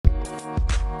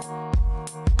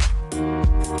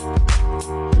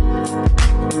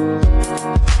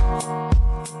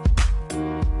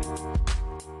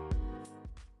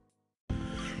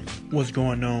What's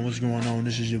going on? What's going on?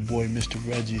 This is your boy, Mr.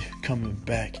 Reggie, coming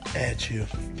back at you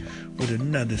with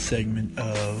another segment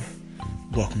of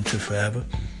Welcome to Forever.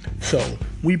 So,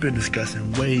 we've been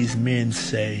discussing ways men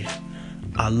say,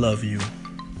 I love you,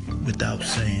 without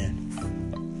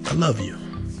saying, I love you,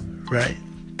 right?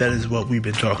 That is what we've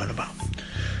been talking about.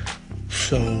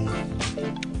 So,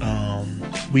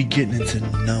 we getting into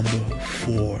number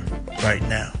 4 right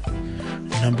now.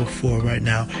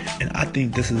 And I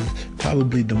think this is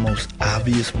probably the most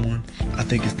obvious one. I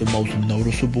think it's the most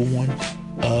noticeable one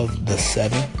of the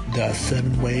 7. There are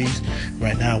 7 ways.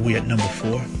 Right now we're at number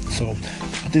 4. So I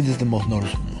think this is the most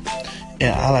noticeable one.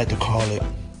 And I like to call it,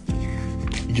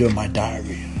 you're my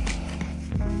diary.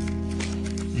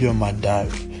 You're my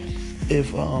diary.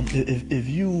 If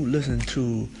you listen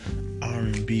to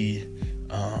R&B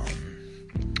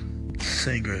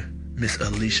singer Miss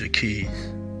Alicia Keys,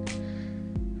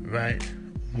 right?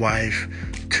 Wife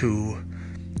to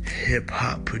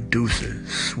hip-hop producer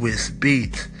Swizz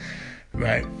Beatz,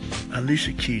 right?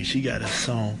 Alicia Keys, she got a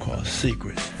song called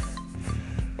Secret.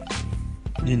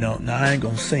 Now I ain't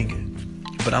gonna sing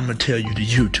it, but I'm gonna tell you to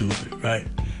YouTube it,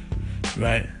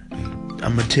 right?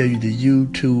 I'm gonna tell you to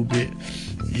YouTube it.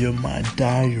 You're my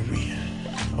diary,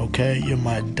 okay? You're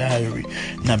my diary.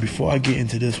 Now, before I get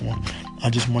into this one, I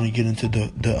just want to get into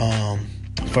the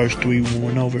first 3 we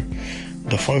went over.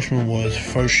 The first one was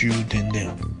first you, then them.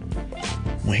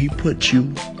 When he put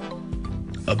you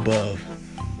above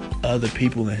other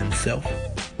people and himself,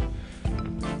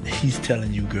 he's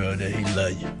telling you, girl, that he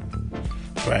love you,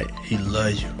 right? He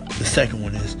loves you. The second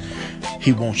one is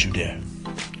he wants you there.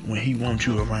 When he wants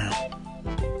you around,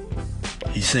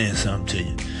 he's saying something to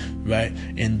you, right?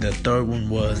 And the third one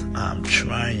was I'm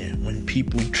trying. When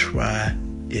people try,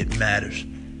 it matters.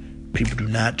 People do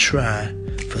not try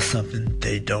for something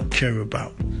they don't care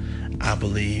about. I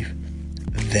believe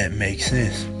that makes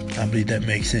sense.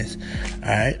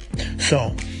 Alright?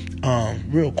 So,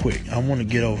 real quick, I want to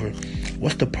get over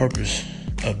what's the purpose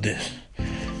of this.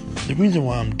 The reason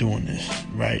why I'm doing this,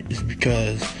 right, is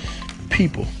because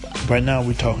people, right now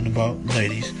we're talking about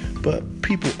ladies, but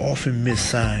people often miss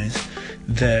signs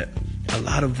that a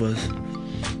lot of us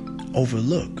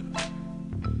overlook,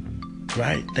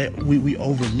 right? That we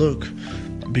overlook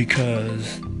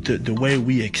because the way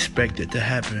we expect it to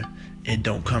happen, it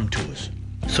don't come to us.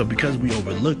 So because we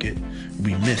overlook it,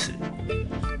 we miss it.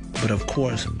 But of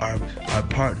course, our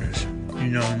partners, you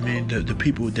know what I mean, the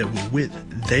people that we're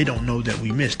with, they don't know that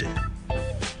we missed it.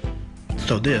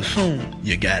 So they assume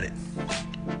you got it.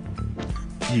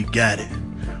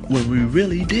 When we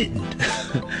really didn't.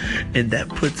 And that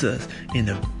puts us in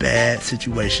a bad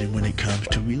situation when it comes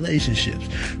to relationships,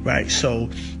 right? So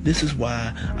this is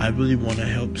why I really want to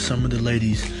help some of the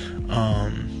ladies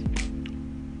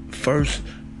first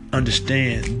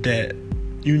understand that,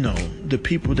 the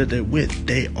people that they're with,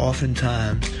 they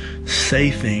oftentimes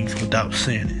say things without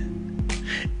saying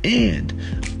it. And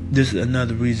this is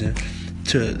another reason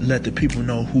to let the people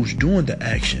know who's doing the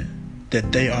action,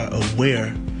 that they are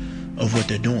aware of what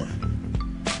they're doing.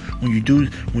 When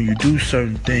you do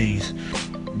certain things,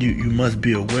 you must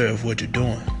be aware of what you're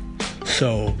doing.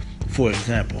 So, for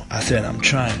example, I said I'm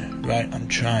trying, right? I'm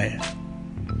trying.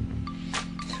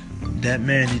 That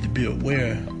man needs to be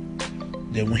aware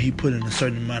that when he put in a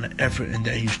certain amount of effort and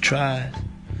that he's tried,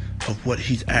 of what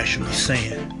he's actually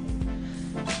saying,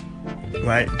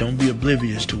 right? Don't be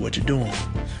oblivious to what you're doing.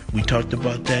 We talked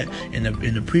about that in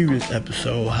the previous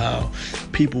episode, how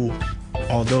people,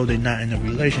 although they're not in a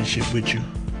relationship with you,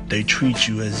 they treat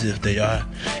you as if they are.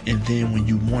 And then when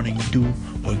you want to do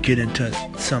or get into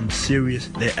something serious,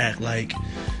 they act like,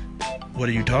 what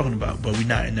are you talking about? But we're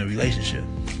not in a relationship.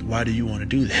 Why do you want to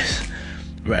do this?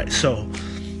 Right? So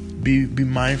be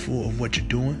mindful of what you're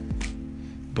doing.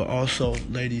 But also,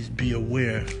 ladies, be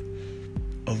aware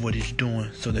of what he's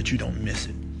doing so that you don't miss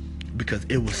it. Because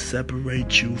it will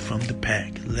separate you from the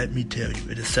pack. Let me tell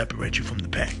you, it'll separate you from the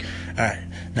pack. Alright,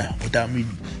 now, without me,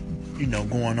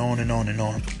 going on and on and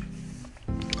on,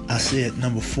 I said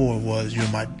number 4 was you're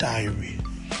my diary.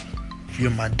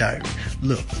 You're my diary.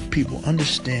 Look, people,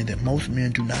 understand that most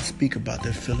men do not speak about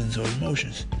their feelings or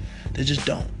emotions. They just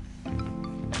don't.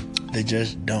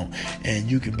 And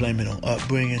you can blame it on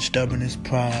upbringing, stubbornness,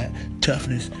 pride,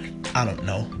 toughness. I don't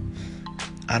know.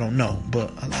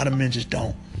 But a lot of men just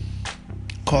don't.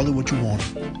 Call it what you want.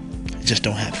 It just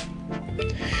don't happen.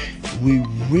 We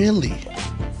really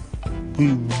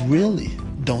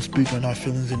don't speak on our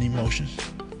feelings and emotions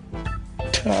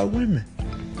to our women.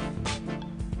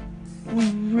 We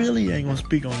really ain't gonna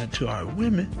speak on it to our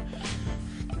women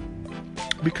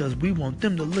because we want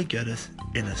them to look at us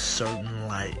in a certain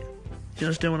light. You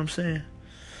understand what I'm saying?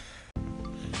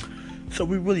 So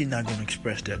we're really not going to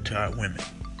express that to our women.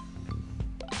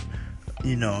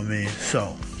 You know what I mean?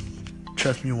 So,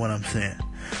 trust me what I'm saying.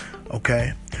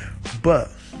 Okay? But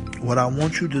what I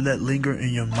want you to let linger in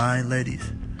your mind, ladies,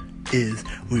 is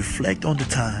reflect on the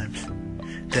times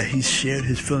that he shared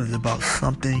his feelings about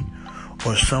something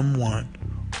or someone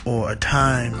or a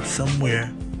time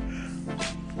somewhere.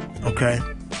 Okay?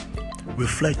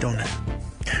 Reflect on that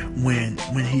when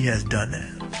he has done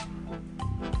that.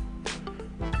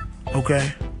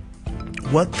 Okay?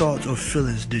 What thoughts or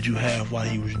feelings did you have while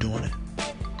he was doing it?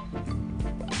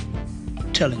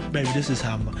 Tell him, baby, this is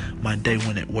how my day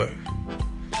went at work.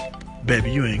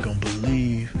 Baby, you ain't gonna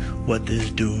believe what this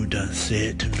dude done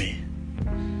said to me.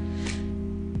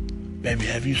 Baby,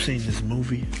 have you seen this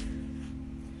movie?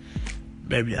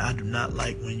 Baby, I do not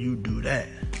like when you do that.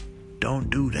 Don't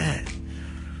do that.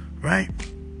 Right?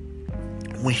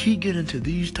 When he get into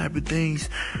these type of things,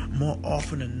 more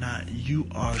often than not, you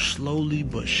are slowly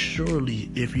but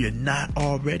surely, if you're not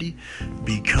already,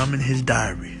 becoming his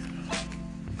diary.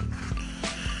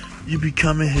 You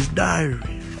becoming his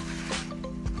diary.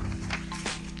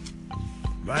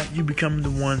 Right? You becoming the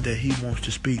one that he wants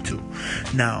to speak to.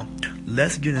 Now,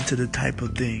 let's get into the type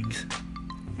of things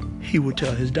he would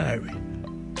tell his diary.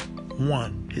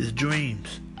 1, his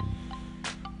dreams.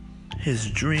 His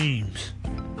dreams.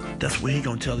 That's what he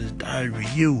gonna tell his diary.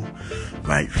 You,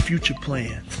 right? Future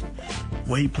plans.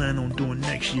 What he plan on doing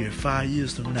next year, 5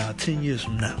 years from now, 10 years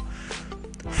from now.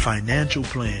 Financial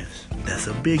plans. That's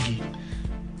a biggie.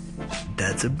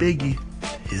 That's a biggie.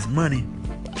 His money.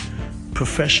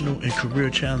 Professional and career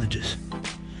challenges.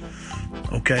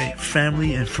 Okay?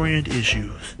 Family and friend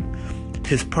issues.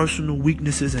 His personal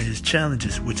weaknesses and his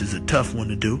challenges, which is a tough one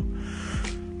to do.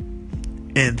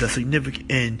 And the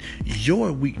significant, and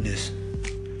your weakness,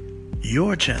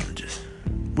 your challenges,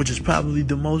 which is probably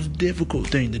the most difficult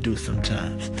thing to do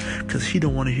sometimes, because he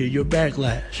don't want to hear your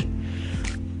backlash.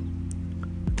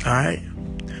 All right?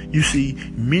 You see,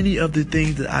 many of the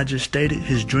things that I just stated,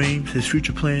 his dreams, his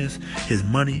future plans, his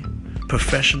money,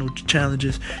 professional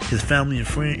challenges, his family and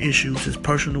friend issues, his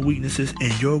personal weaknesses,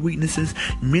 and your weaknesses,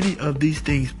 many of these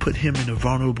things put him in a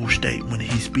vulnerable state when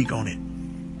he speak on it.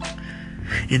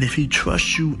 And if he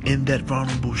trusts you in that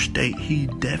vulnerable state, he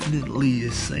definitely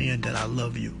is saying that I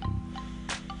love you.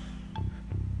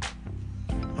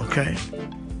 Okay?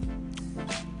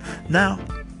 Now,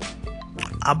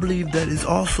 I believe that it's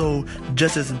also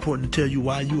just as important to tell you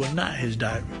why you are not his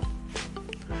diary.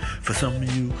 For some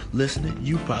of you listening,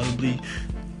 you probably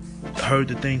heard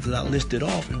the things that I listed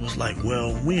off and was like,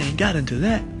 well, we ain't got into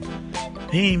that.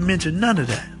 He ain't mentioned none of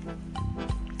that.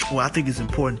 Well, I think it's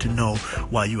important to know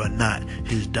why you are not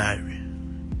his diary.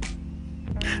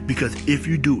 Because if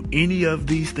you do any of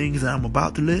these things that I'm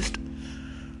about to list,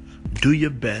 do your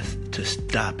best to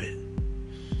stop it.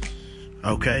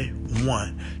 Okay?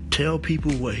 1, tell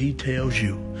people what he tells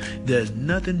you. There's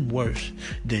nothing worse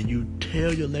than you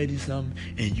tell your lady something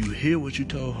and you hear what you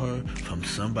told her from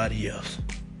somebody else.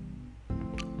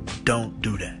 Don't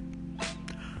do that.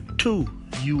 2,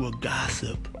 you a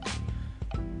gossip.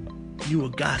 You a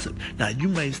gossip. Now, you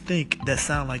may think that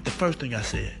sound like the first thing I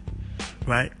said,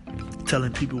 right?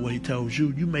 Telling people what he tells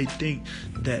you. You may think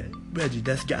that, Reggie,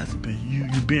 that's gossiping. You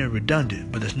being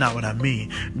redundant, but that's not what I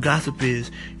mean. Gossip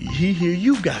is he hear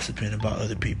you gossiping about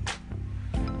other people.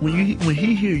 When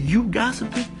he hear you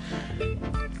gossiping,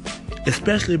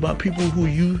 especially about people who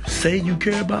you say you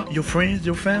care about, your friends,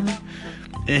 your family,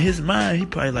 in his mind, he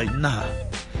probably like, nah,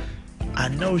 I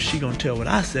know she gonna tell what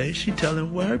I say. She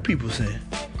telling what her people saying.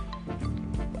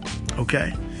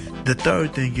 Okay? The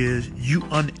third thing is you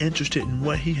uninterested in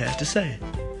what he has to say.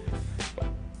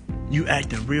 You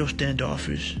acting real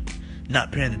standoffish,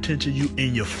 not paying attention. You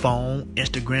in your phone,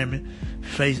 Instagramming,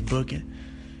 Facebooking,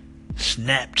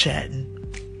 Snapchatting.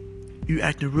 You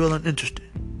acting real uninterested.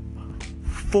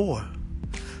 4,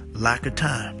 lack of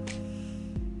time.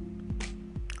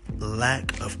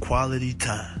 Lack of quality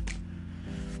time.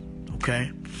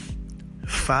 Okay?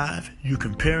 5, you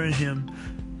comparing him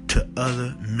to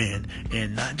other men,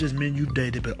 and not just men you've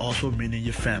dated, but also men in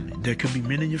your family. There could be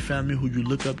men in your family who you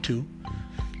look up to,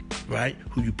 right?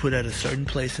 Who you put at a certain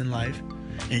place in life,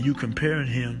 and you comparing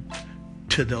him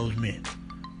to those men.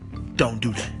 Don't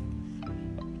do that,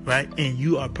 right? And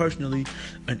you are personally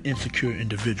an insecure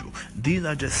individual. These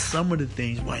are just some of the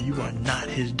things why you are not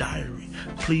his diary.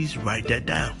 Please write that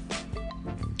down.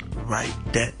 Write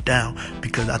that down,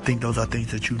 because I think those are things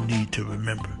that you need to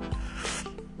remember.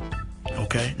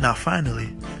 Okay? Now, finally,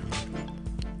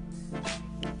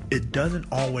 it doesn't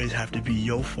always have to be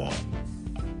your fault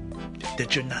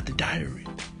that you're not the diary.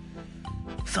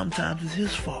 Sometimes it's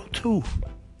his fault, too.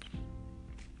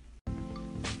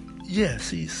 yeah,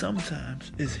 see,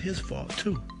 sometimes it's his fault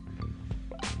too.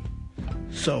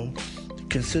 So,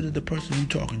 consider the person you're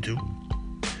talking to.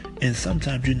 And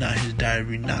sometimes you're not his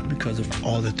diary, not because of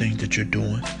all the things that you're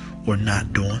doing or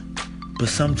not doing, but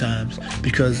sometimes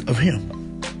because of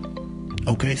him.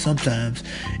 Okay? Sometimes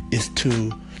it's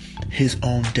to his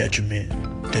own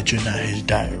detriment that you're not his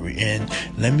diary. And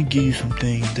let me give you some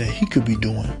things that he could be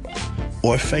doing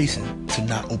or facing to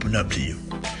not open up to you.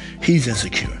 He's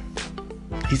insecure.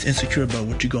 He's insecure about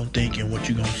what you're going to think and what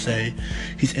you're going to say.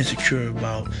 He's insecure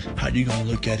about how you're going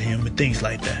to look at him and things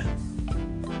like that.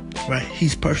 Right?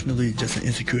 He's personally just an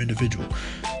insecure individual.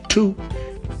 2,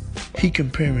 he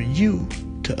comparing you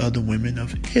to other women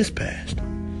of his past.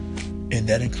 And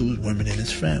that includes women in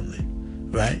his family.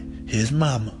 Right? His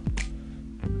mama.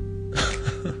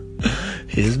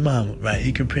 His mama, right?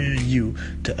 He comparing you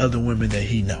to other women that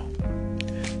he know.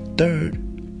 3rd,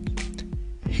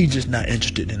 he just not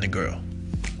interested in the girl.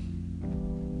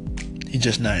 He's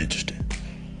just not interested.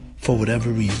 For whatever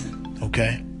reason,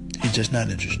 okay? He's just not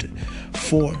interested.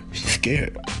 4, he's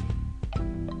scared.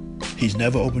 He's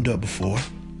never opened up before.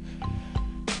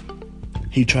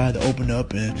 He tried to open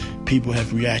up and people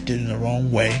have reacted in the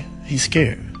wrong way. He's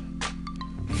scared.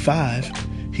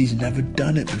 5, he's never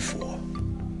done it before.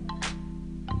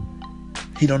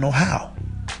 He don't know how.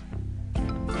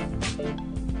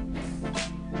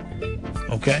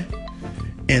 Okay?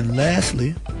 And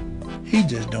lastly, he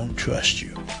just don't trust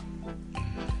you.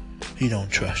 He don't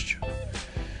trust you.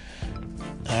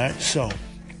 Alright, so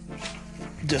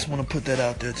just want to put that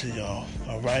out there to y'all.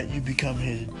 Alright, you become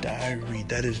his diary.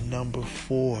 That is number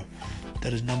 4.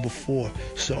 That is number 4.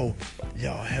 So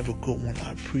y'all have a good one.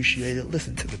 I appreciate it.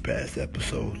 Listen to the past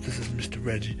episodes. This is Mr.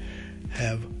 Reggie.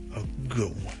 Have a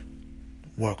good one.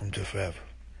 Welcome to Forever.